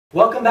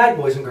Welcome back,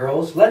 boys and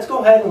girls. Let's go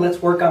ahead and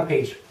let's work on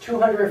page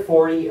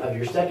 240 of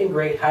your second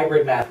grade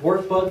hybrid math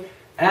workbook,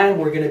 and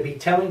we're going to be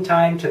telling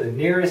time to the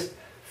nearest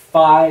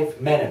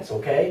 5 minutes,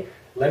 okay?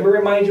 Let me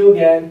remind you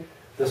again,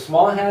 the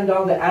small hand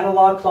on the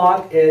analog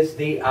clock is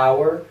the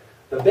hour.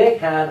 The big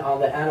hand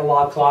on the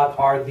analog clock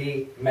are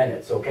the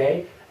minutes,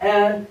 okay?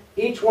 And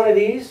each one of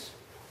these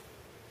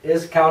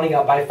is counting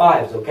up by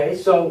fives, okay?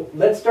 So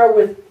let's start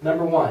with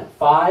number 1.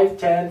 5,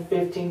 10,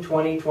 15,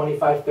 20,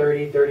 25,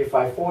 30,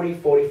 35, 40,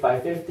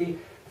 45, 50,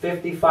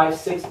 55,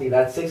 60.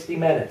 That's 60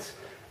 minutes.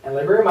 And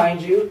let me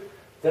remind you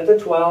that the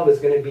 12 is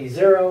going to be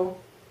 0,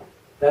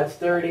 that's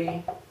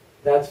 30,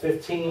 that's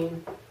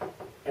 15,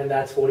 and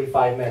that's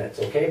 45 minutes,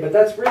 okay? But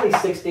that's really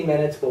 60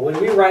 minutes, but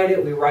when we write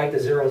it, we write the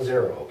 0,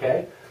 0,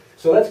 okay?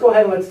 So let's go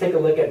ahead and let's take a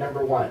look at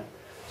number 1.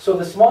 So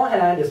the small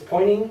hand is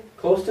pointing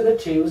close to the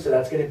 2, so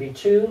that's going to be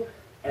 2.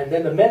 And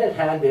then the minute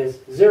hand is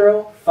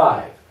 0,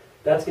 5.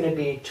 That's going to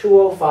be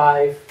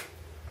 2:05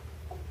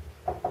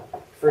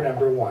 for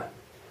number 1.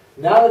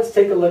 Now let's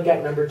take a look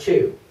at number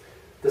 2.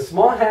 The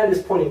small hand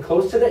is pointing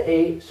close to the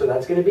 8, so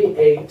that's going to be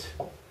 8.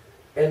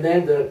 And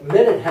then the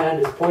minute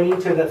hand is pointing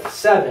to the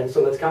 7,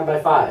 so let's count by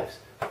fives.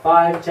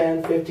 5,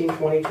 10, 15,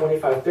 20,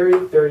 25,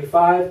 30,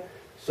 35.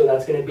 So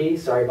that's going to be,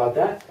 sorry about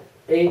that,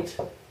 8,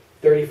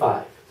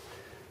 35.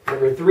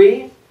 Number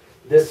 3.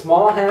 This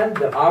small hand,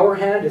 the hour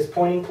hand, is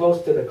pointing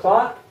close to the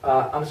clock.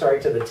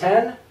 To the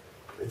 10.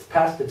 It's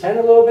past the 10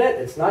 a little bit.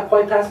 It's not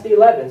quite past the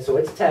 11, so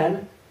it's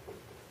 10.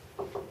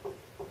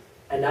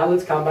 And now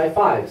let's count by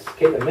fives.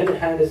 Okay, the minute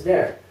hand is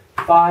there.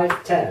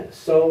 5, 10.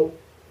 So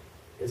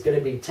it's going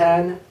to be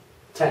 10,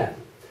 10.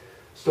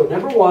 So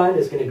number 1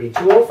 is going to be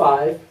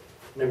 2:05.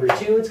 Number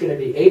 2, it's going to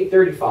be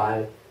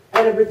 8:35.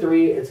 And number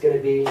 3, it's going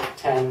to be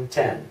 10,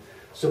 10.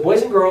 So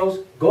boys and girls,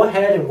 go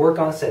ahead and work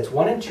on sets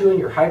 1 and 2 in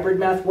your hybrid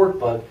math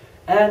workbook,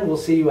 and we'll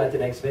see you at the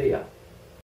next video.